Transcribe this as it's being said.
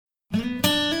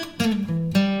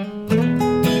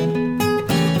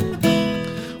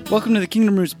Welcome to the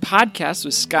Kingdom Roots podcast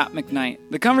with Scott McKnight,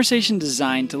 the conversation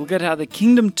designed to look at how the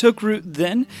kingdom took root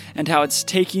then and how it's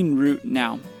taking root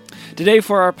now. Today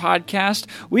for our podcast,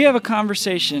 we have a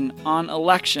conversation on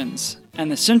elections and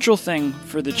the central thing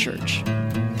for the church.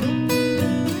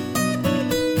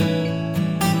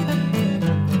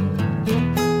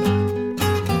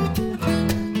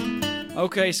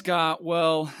 Okay, Scott,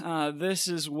 well, this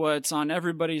is what's on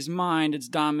everybody's mind. It's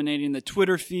dominating the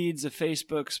Twitter feeds, the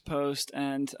Facebook's post,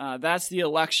 and that's the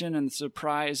election and the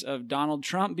surprise of Donald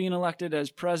Trump being elected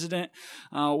as president.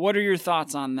 What are your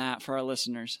thoughts on that for our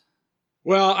listeners?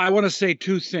 Well, I want to say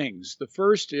two things. The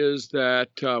first is that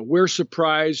we're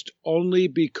surprised only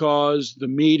because the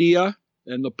media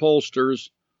and the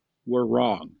pollsters were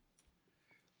wrong.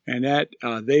 And that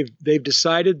they've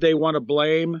decided they want to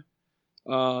blame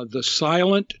the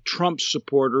silent Trump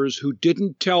supporters who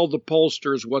didn't tell the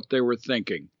pollsters what they were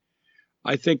thinking.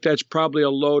 I think that's probably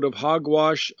a load of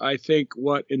hogwash. I think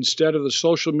instead of the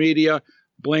social media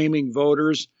blaming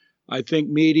voters, I think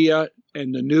media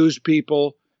and the news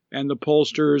people and the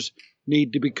pollsters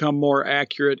need to become more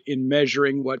accurate in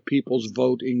measuring what people's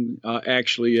voting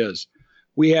actually is.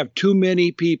 We have too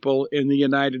many people in the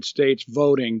United States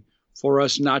voting for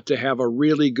us not to have a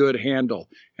really good handle.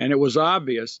 And it was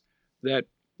obvious that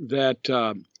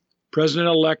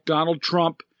President-elect Donald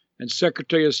Trump and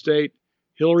Secretary of State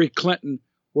Hillary Clinton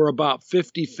were about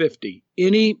 50-50.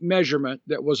 Any measurement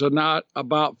that was not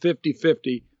about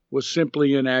 50-50 was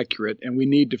simply inaccurate, and we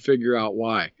need to figure out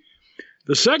why.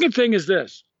 The second thing is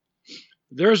this.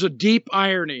 There's a deep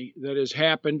irony that has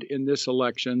happened in this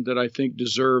election that I think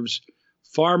deserves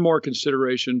far more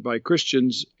consideration by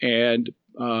Christians and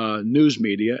news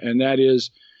media, and that is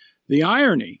the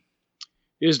irony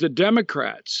is the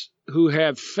Democrats who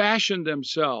have fashioned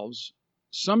themselves,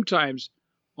 sometimes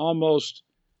almost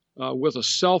with a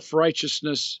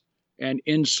self-righteousness and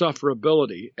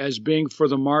insufferability as being for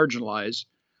the marginalized,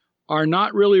 are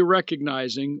not really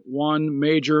recognizing one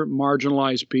major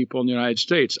marginalized people in the United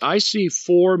States. I see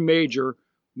four major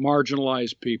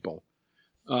marginalized people.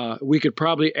 We could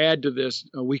probably add to this.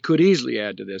 We could easily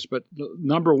add to this. But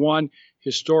number one,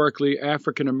 historically,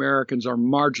 African Americans are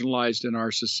marginalized in our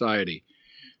society.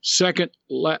 Second,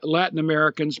 Latin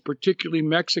Americans, particularly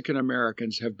Mexican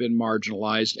Americans, have been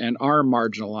marginalized and are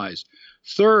marginalized.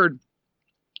 Third,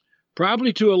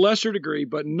 probably to a lesser degree,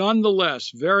 but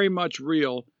nonetheless very much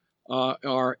real,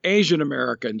 are Asian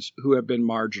Americans who have been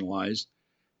marginalized.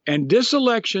 And this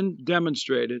election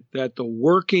demonstrated that the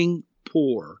working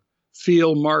poor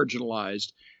feel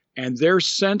marginalized, and their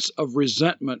sense of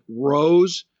resentment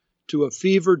rose to a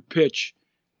fevered pitch.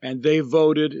 And they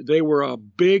voted. They were a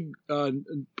big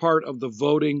part of the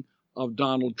voting of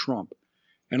Donald Trump.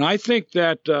 And I think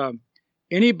that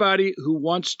anybody who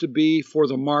wants to be for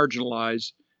the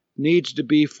marginalized needs to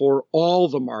be for all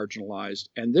the marginalized.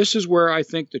 And this is where I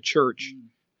think the church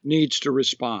needs to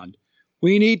respond.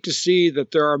 We need to see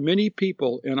that there are many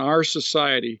people in our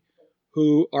society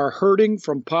who are hurting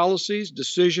from policies,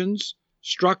 decisions,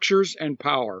 structures, and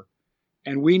power.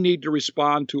 And we need to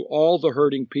respond to all the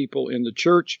hurting people in the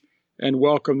church and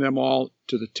welcome them all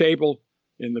to the table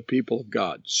in the people of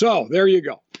God. So there you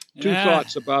go. Two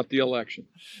thoughts about the election.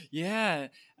 Yeah.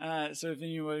 So if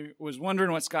anyone was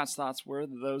wondering what Scott's thoughts were,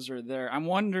 those are there. I'm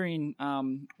wondering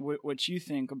what you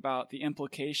think about the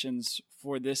implications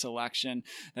for this election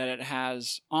that it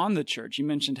has on the church. You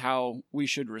mentioned how we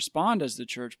should respond as the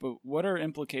church, but what are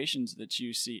implications that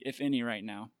you see, if any, right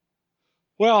now?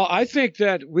 Well, I think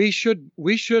that we should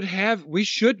have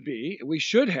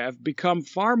become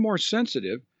far more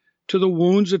sensitive to the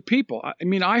wounds of people. I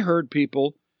mean, I heard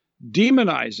people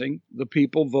demonizing the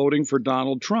people voting for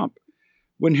Donald Trump.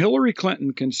 When Hillary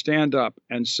Clinton can stand up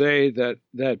and say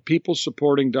that people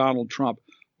supporting Donald Trump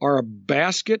are a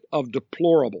basket of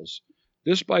deplorables,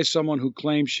 this by someone who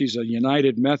claims she's a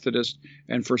United Methodist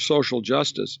and for social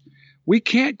justice, we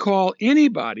can't call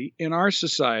anybody in our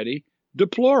society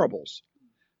deplorables.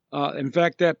 In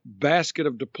fact, that basket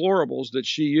of deplorables that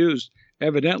she used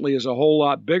evidently is a whole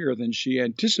lot bigger than she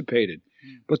anticipated.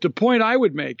 But the point I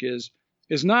would make is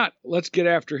not let's get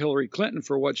after Hillary Clinton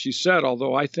for what she said,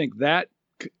 although I think that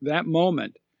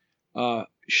moment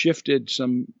shifted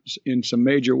in some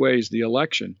major ways the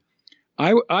election.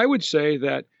 I would say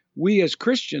that we as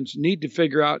Christians need to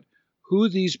figure out who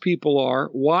these people are,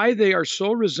 why they are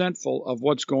so resentful of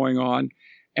what's going on,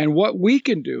 and what we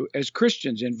can do as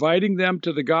Christians, inviting them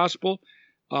to the gospel,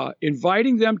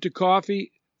 inviting them to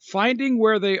coffee, finding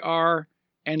where they are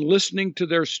and listening to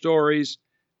their stories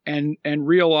and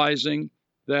realizing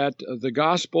that the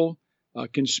gospel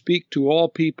can speak to all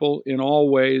people in all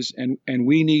ways, and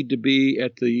we need to be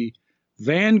at the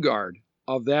vanguard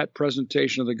of that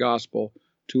presentation of the gospel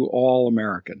to all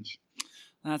Americans.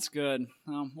 That's good.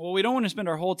 Well, we don't want to spend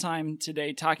our whole time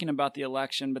today talking about the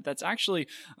election, but that's actually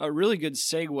a really good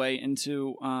segue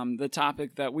into the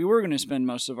topic that we were going to spend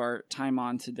most of our time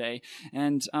on today.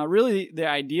 And really, the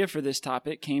idea for this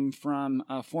topic came from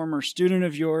a former student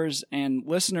of yours and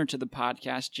listener to the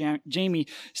podcast, Jamie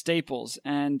Staples.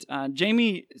 And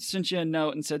Jamie sent you a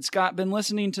note and said, Scott, been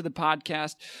listening to the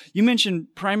podcast. You mentioned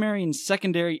primary and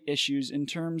secondary issues in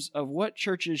terms of what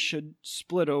churches should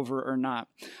split over or not.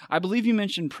 I believe you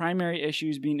mentioned primary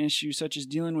issues being issues such as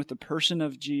dealing with the person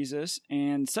of Jesus,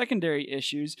 and secondary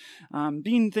issues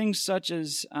being things such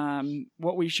as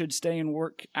what we should stay and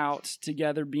work out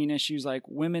together, being issues like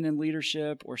women in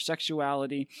leadership or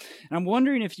sexuality. And I'm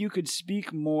wondering if you could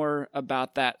speak more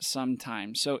about that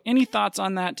sometime. So any thoughts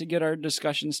on that to get our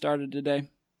discussion started today?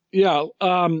 Yeah,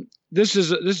 this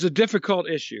is a difficult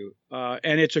issue,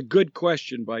 and it's a good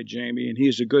question by Jamie, and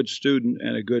he's a good student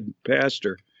and a good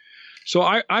pastor. So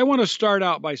I want to start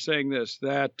out by saying this,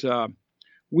 that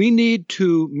we need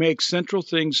to make central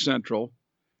things central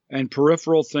and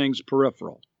peripheral things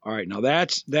peripheral. All right, now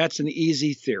that's an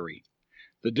easy theory.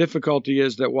 The difficulty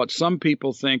is that what some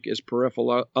people think is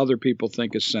peripheral, other people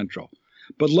think is central.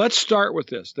 But let's start with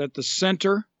this, that the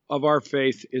center of our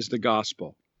faith is the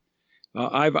gospel.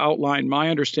 I've outlined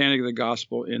my understanding of the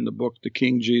gospel in the book, The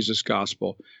King Jesus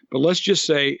Gospel. But let's just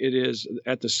say it is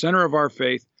at the center of our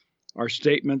faith are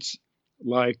statements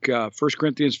like 1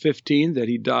 Corinthians 15, that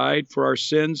he died for our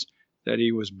sins, that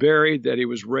he was buried, that he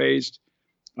was raised,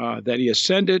 that he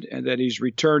ascended, and that he's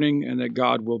returning, and that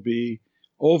God will be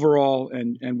over all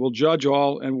and will judge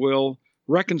all and will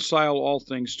reconcile all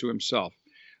things to himself.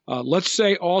 Let's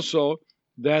say also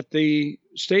that the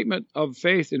statement of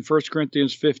faith in 1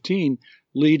 Corinthians 15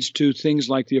 leads to things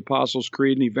like the Apostles'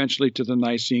 Creed and eventually to the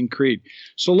Nicene Creed.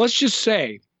 So let's just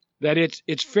say that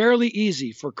it's fairly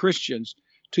easy for Christians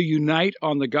to unite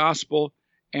on the gospel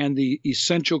and the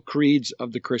essential creeds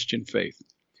of the Christian faith.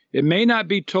 It may not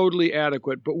be totally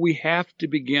adequate, but we have to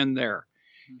begin there.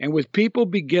 And with people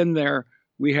begin there,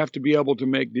 we have to be able to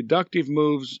make deductive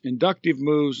moves, inductive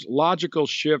moves, logical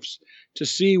shifts to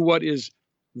see what is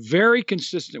very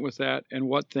consistent with that and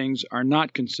what things are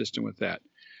not consistent with that.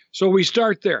 So we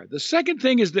start there. The second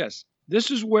thing is this.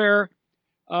 This is where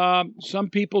some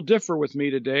people differ with me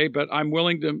today, but I'm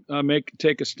willing to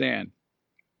take a stand.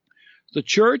 The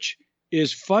church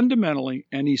is fundamentally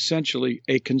and essentially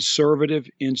a conservative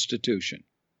institution.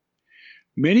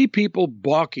 Many people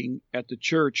balking at the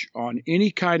church on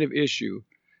any kind of issue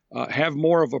have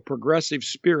more of a progressive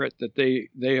spirit that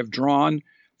they have drawn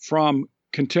from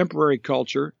contemporary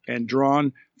culture and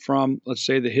drawn from, let's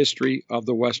say, the history of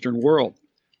the Western world.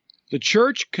 The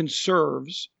church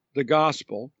conserves the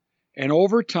gospel and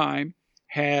over time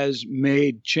has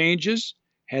made changes,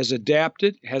 has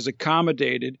adapted, has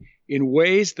accommodated in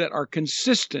ways that are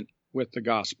consistent with the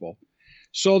gospel,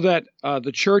 so that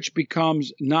the church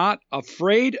becomes not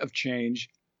afraid of change,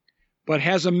 but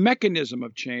has a mechanism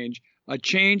of change, a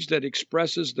change that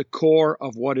expresses the core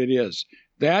of what it is.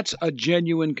 That's a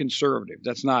genuine conservative.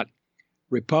 That's not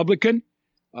Republican.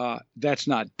 That's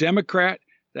not Democrat.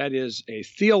 That is a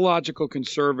theological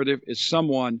conservative, is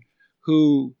someone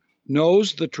who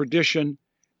knows the tradition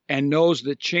and knows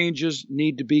that changes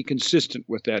need to be consistent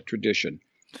with that tradition.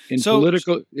 In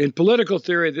political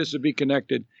theory, this would be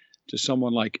connected to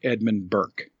someone like Edmund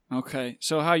Burke. Okay,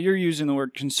 so how you're using the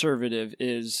word conservative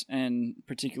is, and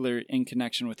particular in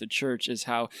connection with the church, is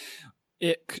how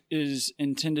it is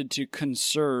intended to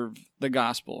conserve the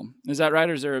gospel. Is that right,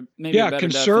 or is there a better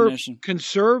definition?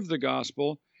 Conserve the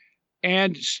gospel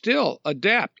and still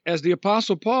adapt, as the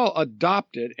Apostle Paul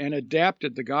adopted and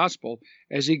adapted the gospel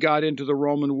as he got into the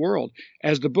Roman world,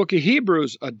 as the book of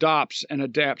Hebrews adopts and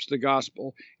adapts the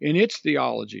gospel in its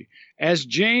theology, as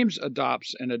James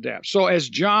adopts and adapts. So as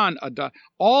John adopts,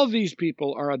 all these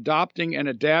people are adopting and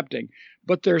adapting,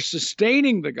 but they're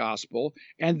sustaining the gospel,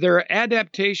 and their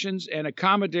adaptations and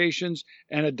accommodations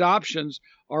and adoptions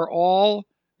are all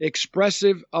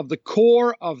expressive of the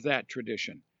core of that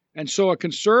tradition. And so a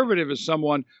conservative is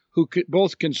someone who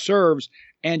both conserves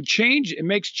and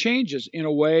makes changes in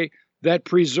a way that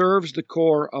preserves the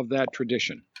core of that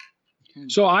tradition.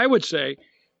 So I would say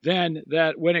then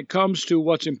that when it comes to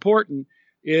what's important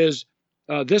is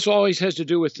this always has to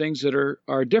do with things that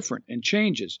are different and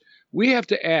changes. We have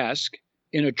to ask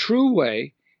in a true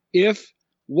way if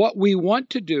what we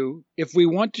want to do, if we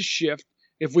want to shift,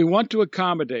 if we want to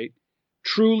accommodate,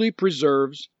 truly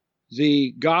preserves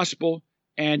the gospel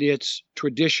and its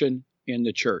tradition in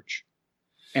the church.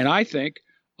 And I think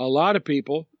a lot of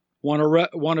people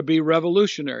want to be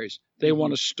revolutionaries. They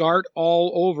want to start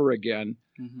all over again,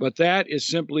 but that is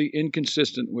simply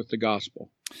inconsistent with the gospel.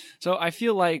 So I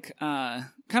feel like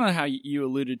kind of how you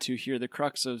alluded to here, the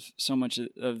crux of so much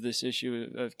of this issue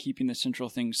of keeping the central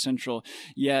things central,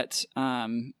 yet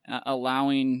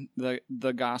allowing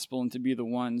the gospel and to be the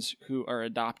ones who are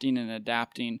adopting and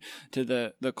adapting to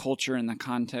the culture and the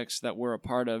context that we're a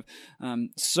part of.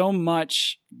 So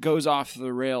much goes off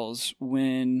the rails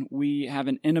when we have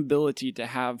an inability to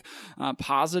have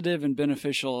positive and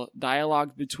beneficial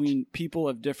dialogue between people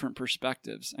of different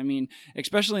perspectives. I mean,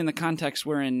 especially in the context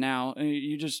we're in now,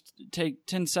 you just take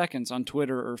 10 seconds on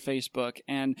Twitter or Facebook,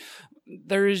 and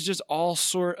there is just all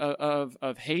sort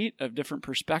of hate, of different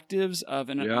perspectives, of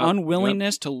an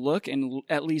unwillingness to look and,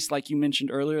 at least like you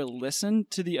mentioned earlier, listen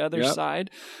to the other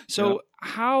side. So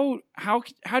how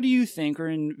do you think or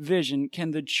envision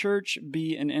can the church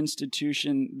be an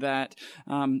institution that,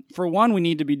 for one, we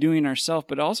need to be doing ourselves,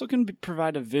 but also can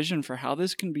provide a vision for how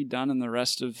this can be done in the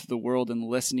rest of the world and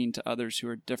listening to others who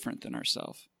are different than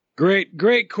ourselves?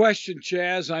 Great question,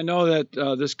 Chaz. I know that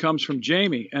this comes from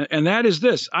Jamie, and that is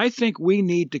this. I think we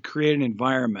need to create an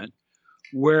environment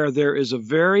where there is a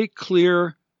very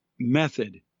clear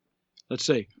method, let's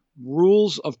say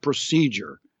rules of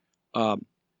procedure,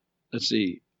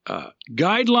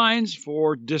 guidelines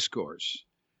for discourse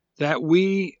that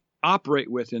we operate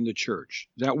with in the church,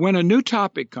 that when a new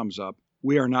topic comes up,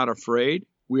 we are not afraid,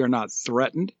 we are not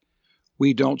threatened,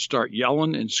 we don't start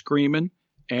yelling and screaming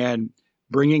and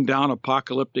bringing down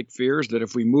apocalyptic fears that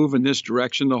if we move in this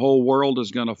direction, the whole world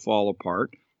is going to fall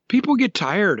apart. People get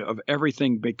tired of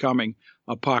everything becoming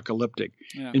apocalyptic.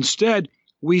 Yeah. Instead,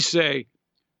 we say,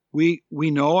 we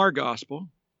know our gospel,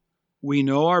 we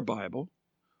know our Bible,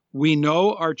 we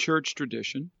know our church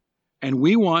tradition, and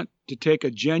we want to take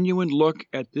a genuine look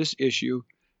at this issue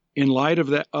in light of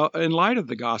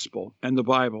the gospel and the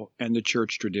Bible and the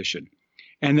church tradition,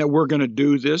 and that we're going to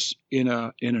do this in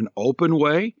an open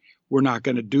way. We're not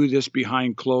going to do this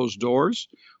behind closed doors.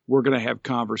 We're going to have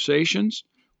conversations.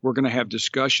 We're going to have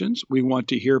discussions. We want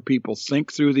to hear people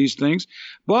think through these things.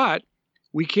 But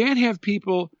we can't have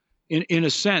people, in a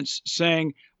sense,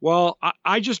 saying, well,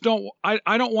 I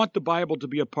don't want the Bible to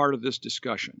be a part of this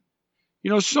discussion.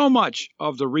 You know, so much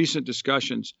of the recent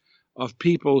discussions of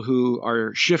people who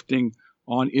are shifting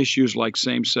on issues like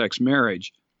same-sex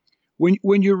marriage,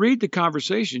 when you read the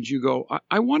conversations, you go,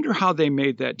 I wonder how they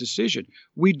made that decision.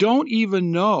 We don't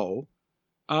even know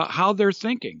how they're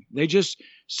thinking. They just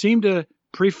seem to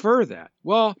prefer that.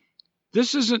 Well,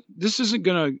 this isn't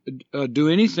going to do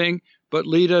anything but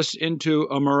lead us into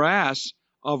a morass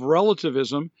of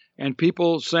relativism and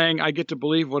people saying I get to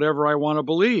believe whatever I want to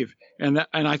believe, and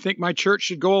I think my church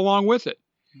should go along with it.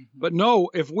 Mm-hmm. But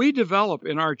no, if we develop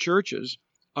in our churches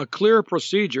a clear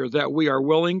procedure that we are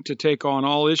willing to take on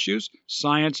all issues,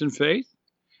 science and faith,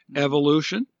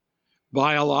 evolution,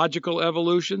 biological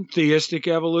evolution, theistic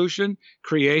evolution,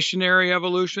 creationary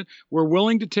evolution. We're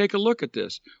willing to take a look at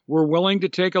this. We're willing to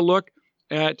take a look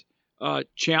at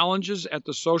challenges at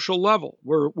the social level.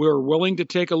 We're willing to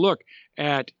take a look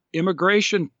at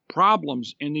immigration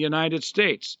problems in the United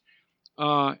States.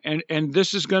 And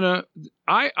this is going to,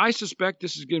 I suspect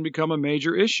this is going to become a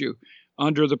major issue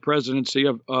under the presidency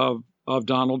of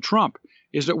Donald Trump,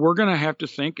 is that we're going to have to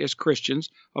think as Christians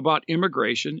about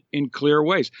immigration in clear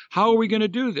ways. How are we going to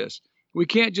do this? We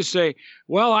can't just say,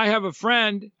 well, I have a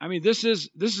friend. I mean, this is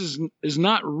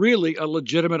not really a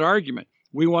legitimate argument.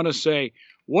 We want to say,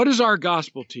 what does our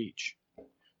gospel teach?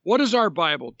 What does our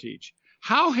Bible teach?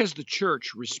 How has the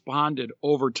church responded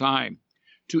over time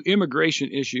to immigration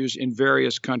issues in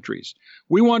various countries?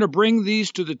 We want to bring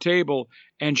these to the table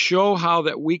and show how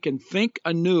that we can think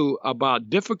anew about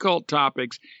difficult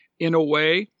topics in a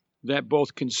way that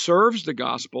both conserves the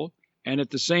gospel and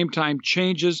at the same time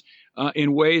changes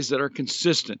in ways that are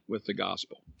consistent with the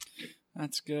gospel.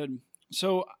 That's good.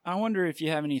 So I wonder if you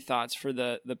have any thoughts for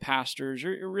the pastors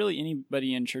or really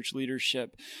anybody in church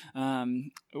leadership.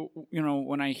 You know,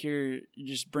 when I hear you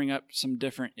just bring up some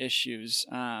different issues,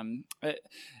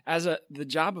 as the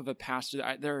job of a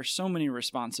pastor, there are so many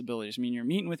responsibilities. I mean, you're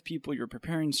meeting with people, you're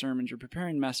preparing sermons, you're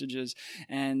preparing messages,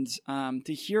 and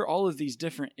to hear all of these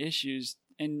different issues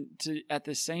and to, at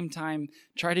the same time,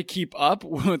 try to keep up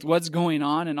with what's going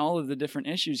on and all of the different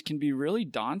issues can be really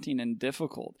daunting and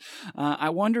difficult. I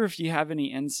wonder if you have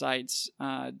any insights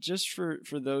just for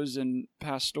those in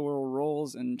pastoral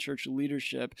roles and church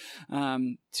leadership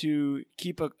to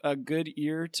keep a good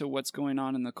ear to what's going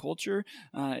on in the culture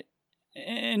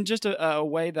and just a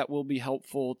way that will be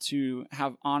helpful to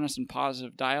have honest and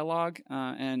positive dialogue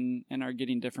and are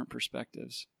getting different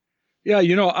perspectives. Yeah,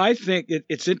 you know, I think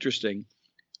it's interesting.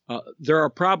 there are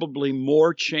probably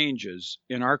more changes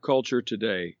in our culture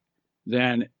today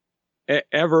than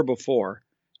ever before,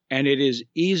 and it is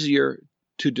easier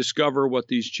to discover what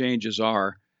these changes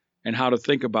are and how to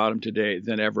think about them today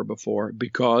than ever before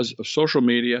because of social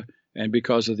media and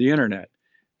because of the internet.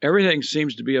 Everything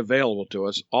seems to be available to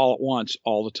us all at once,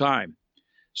 all the time.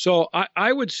 So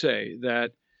I would say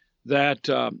that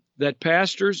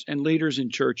pastors and leaders in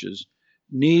churches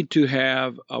need to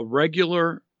have a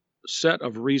regular set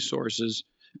of resources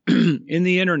in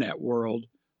the internet world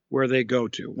where they go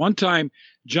to. One time,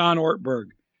 John Ortberg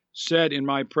said in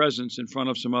my presence in front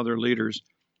of some other leaders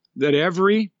that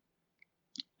every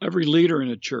leader in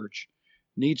a church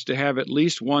needs to have at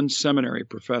least one seminary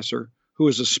professor who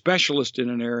is a specialist in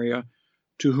an area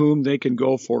to whom they can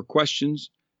go for questions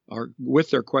or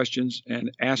with their questions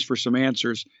and ask for some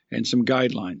answers and some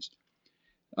guidelines.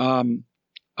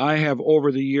 I have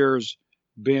over the years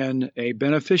been a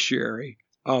beneficiary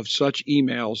of such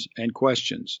emails and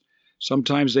questions.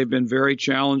 Sometimes they've been very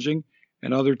challenging,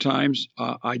 and other times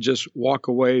I just walk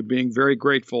away being very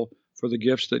grateful for the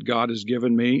gifts that God has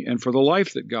given me and for the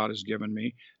life that God has given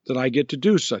me, that I get to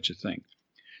do such a thing.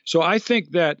 So I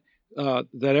think that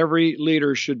every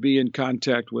leader should be in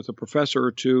contact with a professor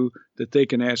or two that they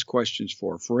can ask questions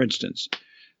for. For instance,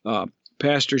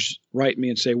 pastors write me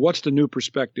and say, "What's the New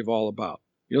Perspective all about?"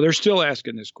 You know, they're still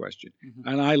asking this question. Mm-hmm.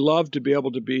 And I love to be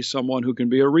able to be someone who can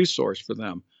be a resource for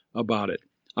them about it.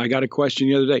 I got a question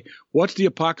the other day. What's the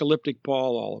Apocalyptic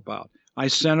Paul all about? I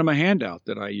sent them a handout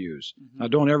that I use. Mm-hmm. Now,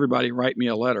 don't everybody write me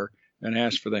a letter and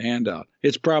ask for the handout.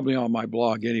 It's probably on my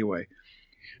blog anyway.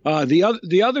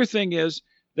 The other thing is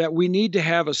that we need to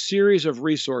have a series of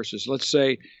resources. Let's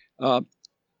say,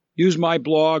 use my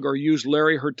blog or use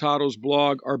Larry Hurtado's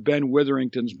blog or Ben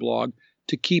Witherington's blog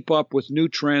to keep up with new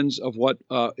trends of what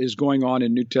is going on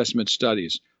in New Testament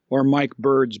studies, or Mike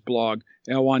Bird's blog,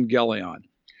 Evangelion.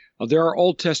 There are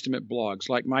Old Testament blogs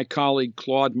like my colleague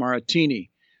Claude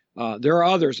Maratini. There are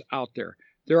others out there.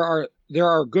 There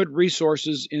are good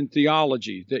resources in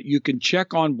theology that you can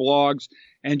check on blogs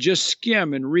and just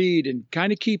skim and read and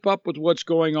kind of keep up with what's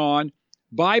going on.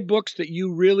 Buy books that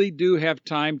you really do have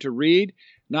time to read,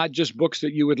 not just books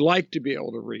that you would like to be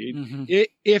able to read, mm-hmm.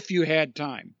 if you had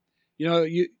time. You know,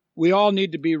 we all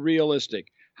need to be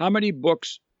realistic. How many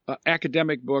books,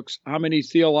 academic books, how many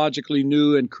theologically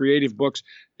new and creative books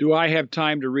do I have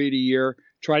time to read a year?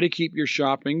 Try to keep your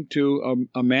shopping to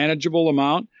a manageable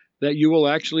amount that you will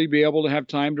actually be able to have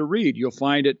time to read. You'll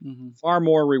find it mm-hmm. far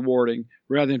more rewarding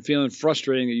rather than feeling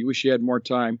frustrating that you wish you had more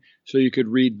time so you could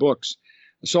read books.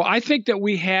 So I think that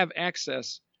we have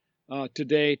access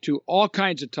today to all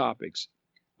kinds of topics.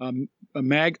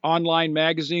 Online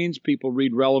magazines, people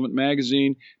read Relevant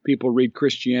Magazine, people read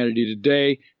Christianity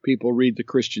Today, people read the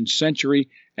Christian Century,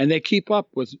 and they keep up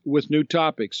with new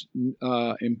topics,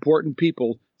 important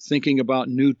people thinking about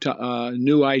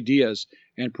new ideas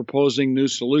and proposing new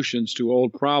solutions to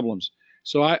old problems.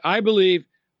 So I believe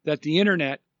that the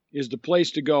internet is the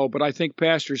place to go, but I think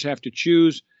pastors have to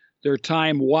choose their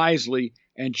time wisely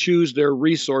and choose their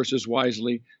resources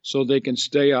wisely so they can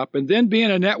stay up, and then be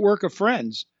in a network of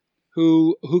friends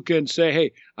who can say,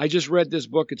 "Hey, I just read this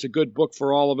book. It's a good book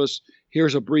for all of us.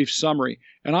 Here's a brief summary."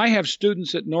 And I have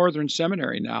students at Northern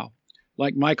Seminary now,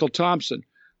 like Michael Thompson,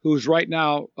 who's right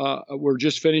now, we're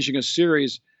just finishing a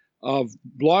series of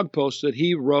blog posts that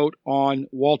he wrote on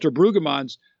Walter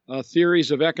Brueggemann's theories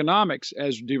of economics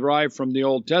as derived from the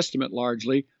Old Testament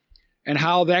largely, and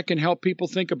how that can help people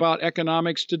think about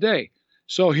economics today.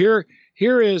 So here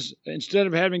is, instead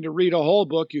of having to read a whole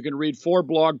book, you can read 4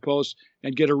 blog posts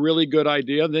and get a really good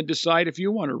idea, and then decide if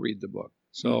you want to read the book.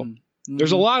 So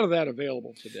there's a lot of that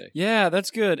available today. Yeah,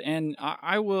 that's good. And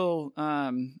I will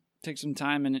take some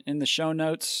time in the show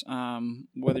notes,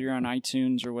 whether you're on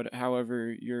iTunes or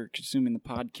however you're consuming the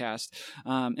podcast.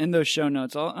 In those show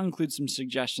notes, I'll include some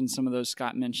suggestions, some of those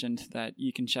Scott mentioned, that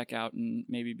you can check out and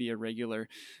maybe be a regular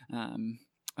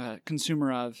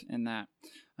consumer of in that.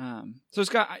 So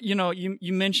Scott,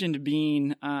 you mentioned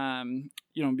being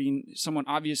someone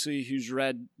obviously who's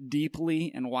read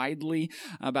deeply and widely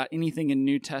about anything in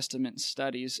New Testament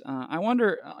studies. I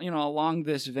wonder, along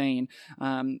this vein,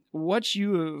 what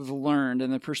you have learned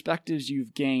and the perspectives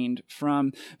you've gained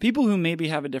from people who maybe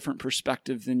have a different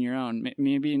perspective than your own.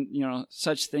 Maybe,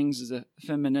 such things as a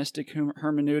feministic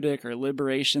hermeneutic or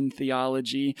liberation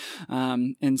theology,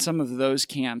 and some of those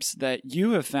camps that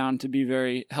you have found to be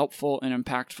very helpful and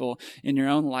impactful in your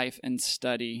own life and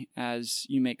study as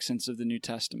you make sense of the New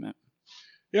Testament.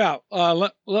 Yeah,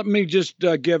 let me just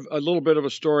give a little bit of a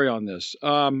story on this.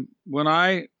 When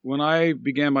I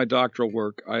began my doctoral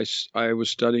work, I was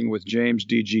studying with James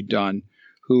D.G. Dunn,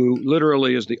 who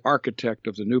literally is the architect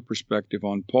of the new perspective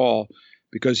on Paul,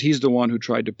 because he's the one who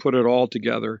tried to put it all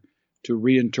together to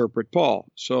reinterpret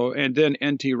Paul. So, and then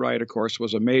N.T. Wright, of course,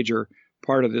 was a major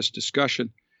part of this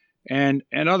discussion, and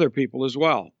other people as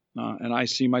well. And I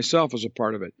see myself as a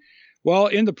part of it. Well,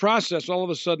 in the process, all of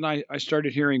a sudden, I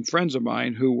started hearing friends of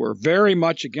mine who were very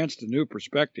much against the new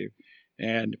perspective.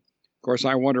 And, of course,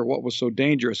 I wonder what was so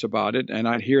dangerous about it, and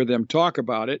I'd hear them talk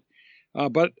about it.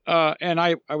 And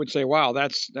I would say, wow,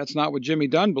 that's not what Jimmy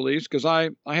Dunn believes, because I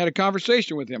had a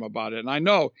conversation with him about it, and I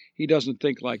know he doesn't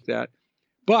think like that.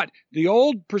 But the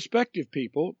old perspective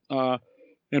people,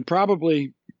 and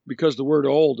probably because the word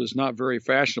old is not very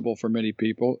fashionable for many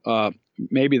people,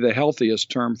 maybe the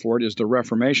healthiest term for it is the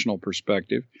reformational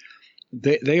perspective.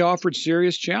 They offered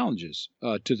serious challenges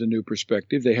to the new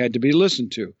perspective. They had to be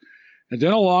listened to. And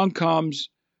then along comes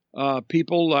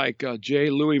people like J.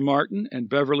 Louis Martin and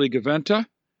Beverly Gaventa,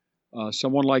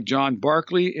 someone like John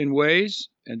Barclay in ways,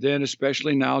 and then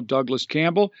especially now Douglas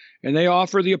Campbell, and they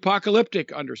offer the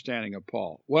apocalyptic understanding of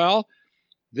Paul. Well,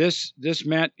 this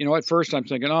meant, at first I'm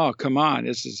thinking, oh, come on,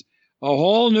 this is a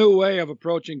whole new way of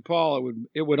approaching Paul.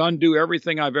 It would undo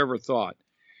everything I've ever thought.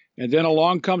 And then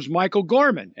along comes Michael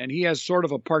Gorman, and he has sort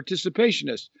of a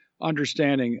participationist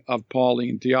understanding of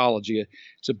Pauline theology.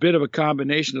 It's a bit of a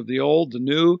combination of the old, the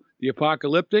new, the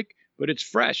apocalyptic, but it's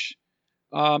fresh.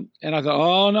 And I thought,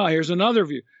 oh, no, here's another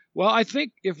view. Well, I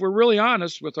think if we're really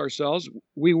honest with ourselves,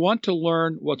 we want to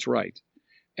learn what's right.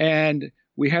 And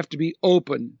we have to be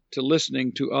open to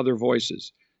listening to other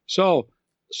voices. So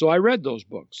I read those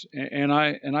books, and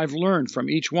I've learned from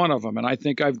each one of them, and I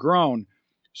think I've grown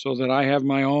so that I have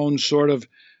my own sort of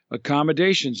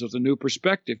accommodations of the new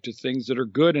perspective to things that are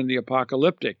good in the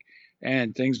apocalyptic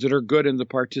and things that are good in the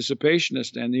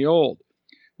participationist and the old.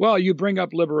 Well, you bring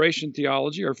up liberation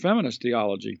theology or feminist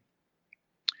theology.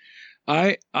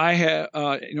 I have,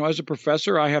 as a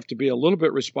professor, I have to be a little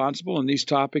bit responsible in these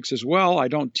topics as well. I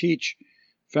don't teach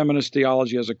feminist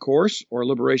theology as a course or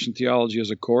liberation theology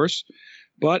as a course,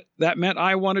 but that meant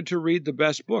I wanted to read the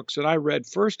best books. And I read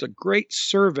first a great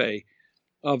survey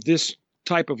of this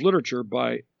type of literature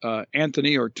by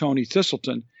Anthony or Tony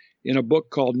Thistleton in a book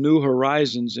called New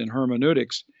Horizons in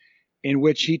Hermeneutics, in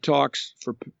which he talks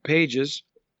for pages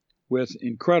with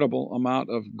incredible amount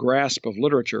of grasp of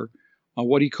literature on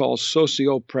what he calls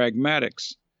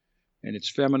socio-pragmatics, and it's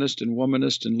feminist and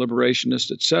womanist and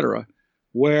liberationist, etc.,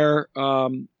 where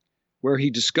he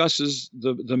discusses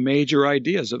the major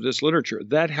ideas of this literature.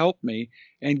 That helped me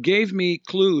and gave me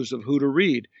clues of who to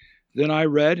read. Then I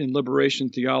read in Liberation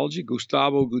Theology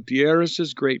Gustavo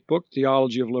Gutierrez's great book,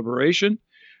 Theology of Liberation.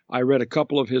 I read a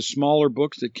couple of his smaller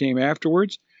books that came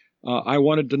afterwards. I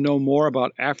wanted to know more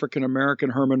about African American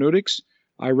hermeneutics.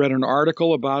 I read an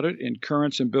article about it in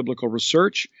Currents in Biblical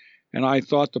Research, and I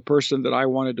thought the person that I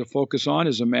wanted to focus on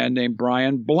is a man named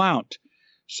Brian Blount.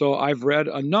 So I've read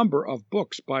a number of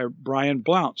books by Brian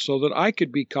Blount so that I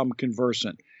could become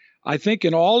conversant. I think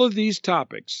in all of these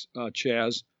topics,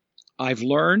 Chaz, I've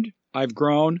learned, I've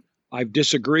grown, I've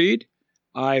disagreed,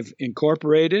 I've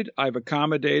incorporated, I've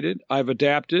accommodated, I've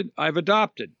adapted, I've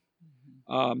adopted.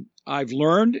 I've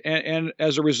learned, and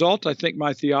as a result, I think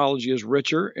my theology is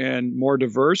richer and more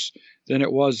diverse than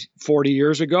it was 40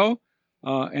 years ago.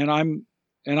 I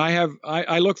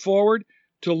look forward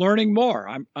to learning more.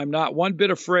 I'm not one bit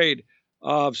afraid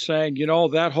of saying,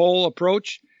 that whole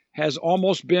approach has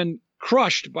almost been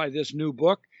crushed by this new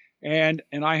book, and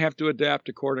I have to adapt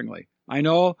accordingly. I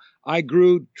know I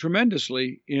grew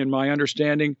tremendously in my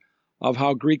understanding of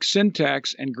how Greek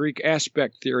syntax and Greek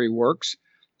aspect theory works.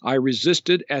 I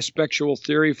resisted aspectual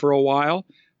theory for a while,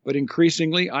 but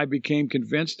increasingly I became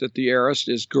convinced that the aorist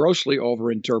is grossly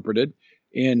overinterpreted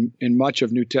in much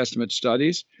of New Testament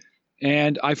studies.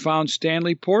 And I found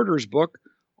Stanley Porter's book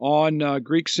on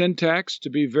Greek syntax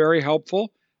to be very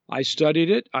helpful. I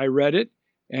studied it, I read it,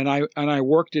 and I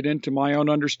worked it into my own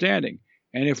understanding.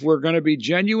 And if we're going to be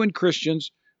genuine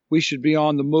Christians, we should be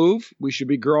on the move, we should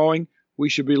be growing, we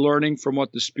should be learning from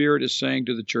what the Spirit is saying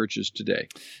to the churches today.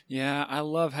 Yeah, I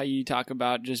love how you talk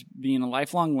about just being a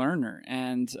lifelong learner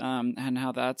and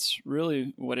how that's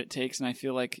really what it takes. And I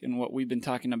feel like in what we've been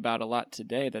talking about a lot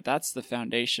today, that's the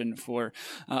foundation for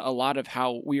a lot of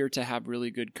how we are to have really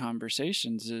good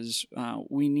conversations is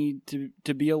we need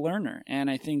to be a learner. And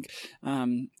I think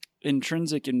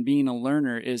intrinsic in being a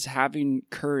learner is having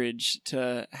courage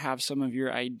to have some of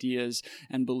your ideas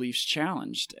and beliefs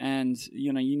challenged. And,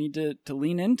 you need to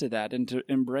lean into that and to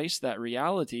embrace that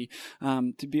reality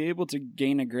to be able to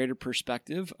gain a greater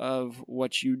perspective of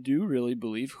what you do really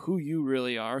believe, who you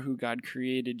really are, who God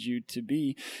created you to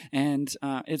be. And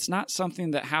it's not something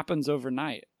that happens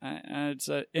overnight. it's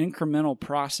an incremental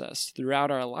process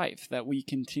throughout our life that we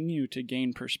continue to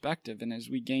gain perspective. And as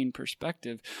we gain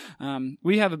perspective,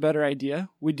 we have a better idea.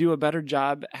 We do a better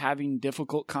job having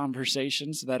difficult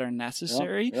conversations that are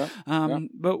necessary,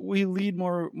 but we lead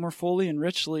more fully and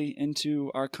richly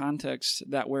into our context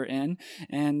that we're in.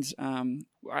 And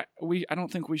I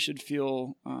don't think we should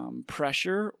feel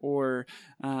pressure or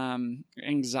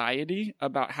anxiety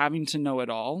about having to know it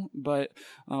all. But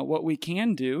what we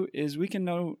can do is we can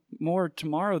know more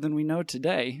tomorrow than we know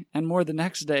today, and more the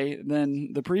next day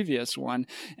than the previous one.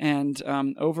 And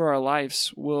over our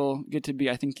lives, we'll get to be,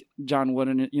 I think John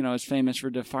Wooden, is famous for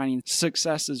defining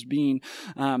success as being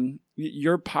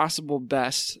your possible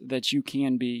best that you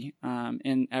can be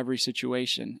in every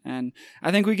situation. And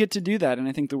I think we get to do that. And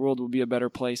I think the world will be a better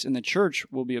place, and the church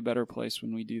will be a better place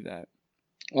when we do that.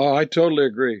 Oh, I totally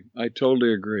agree.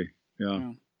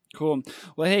 Yeah. Cool.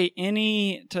 Well, hey,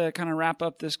 to kind of wrap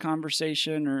up this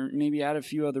conversation, or maybe add a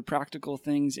few other practical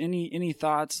things, any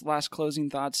thoughts, last closing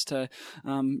thoughts to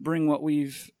bring what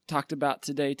we've talked about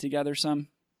today together some?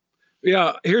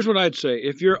 Yeah, here's what I'd say.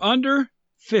 If you're under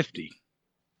 50,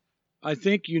 I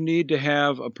think you need to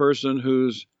have a person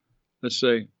who's, let's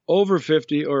say, over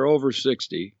 50 or over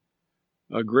 60,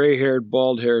 a gray-haired,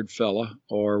 bald-haired fella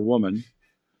or woman,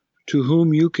 to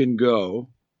whom you can go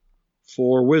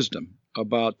for wisdom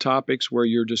about topics where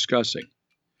you're discussing.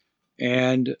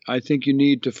 And I think you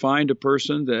need to find a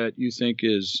person that you think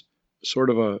is sort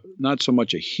of not so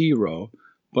much a hero,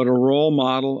 but a role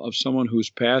model of someone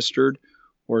who's pastored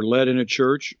or led in a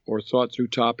church or thought through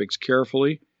topics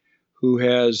carefully, who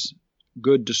has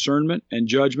good discernment and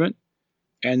judgment,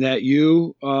 and that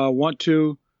you want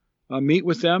to meet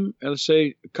with them, let's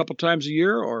say a couple times a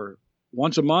year or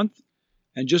once a month,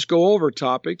 and just go over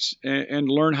topics and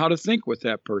learn how to think with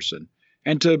that person,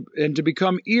 and to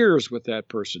become ears with that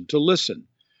person, to listen.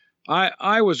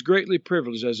 I was greatly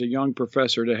privileged as a young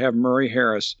professor to have Murray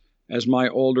Harris as my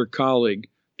older colleague,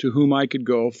 to whom I could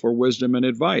go for wisdom and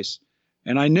advice,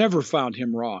 and I never found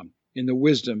him wrong in the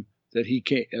wisdom that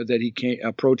he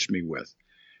approached me with.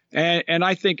 And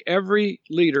I think every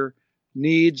leader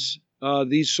needs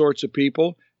these sorts of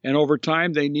people, and over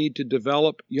time they need to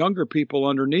develop younger people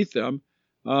underneath them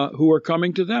who are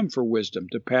coming to them for wisdom,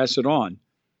 to pass it on,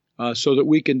 so that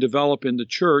we can develop in the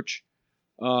church,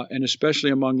 and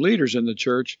especially among leaders in the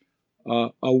church,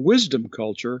 a wisdom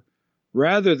culture,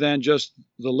 rather than just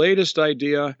the latest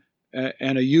idea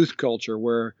and a youth culture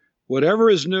where whatever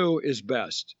is new is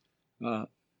best.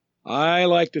 I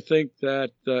like to think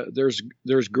that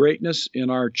there's greatness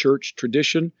in our church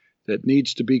tradition that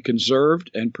needs to be conserved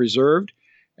and preserved,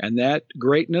 and that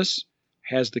greatness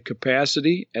has the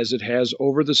capacity, as it has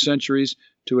over the centuries,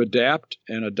 to adapt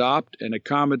and adopt and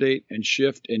accommodate and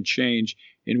shift and change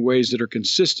in ways that are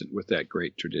consistent with that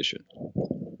great tradition.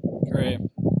 Great.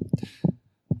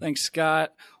 Thanks,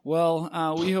 Scott. Well,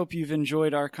 we hope you've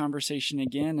enjoyed our conversation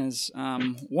again, as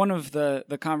one of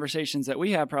the conversations that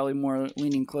we have, probably more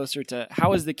leaning closer to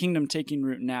how is the kingdom taking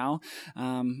root now,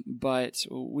 but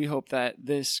we hope that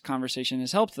this conversation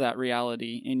has helped that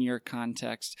reality in your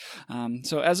context.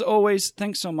 So as always,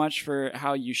 thanks so much for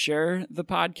how you share the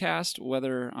podcast,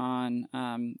 whether on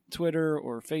Twitter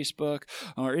or Facebook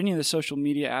or any of the social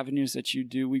media avenues that you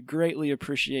do. We greatly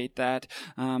appreciate that.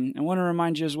 I want to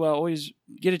remind you as well, always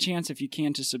get a chance if you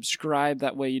can to subscribe.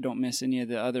 That way you don't miss any of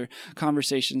the other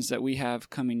conversations that we have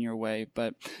coming your way.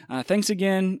 But thanks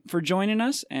again for joining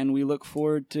us, and we look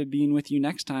forward to being with you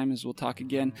next time as we'll talk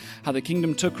again how the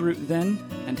kingdom took root then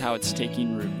and how it's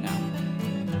taking root now.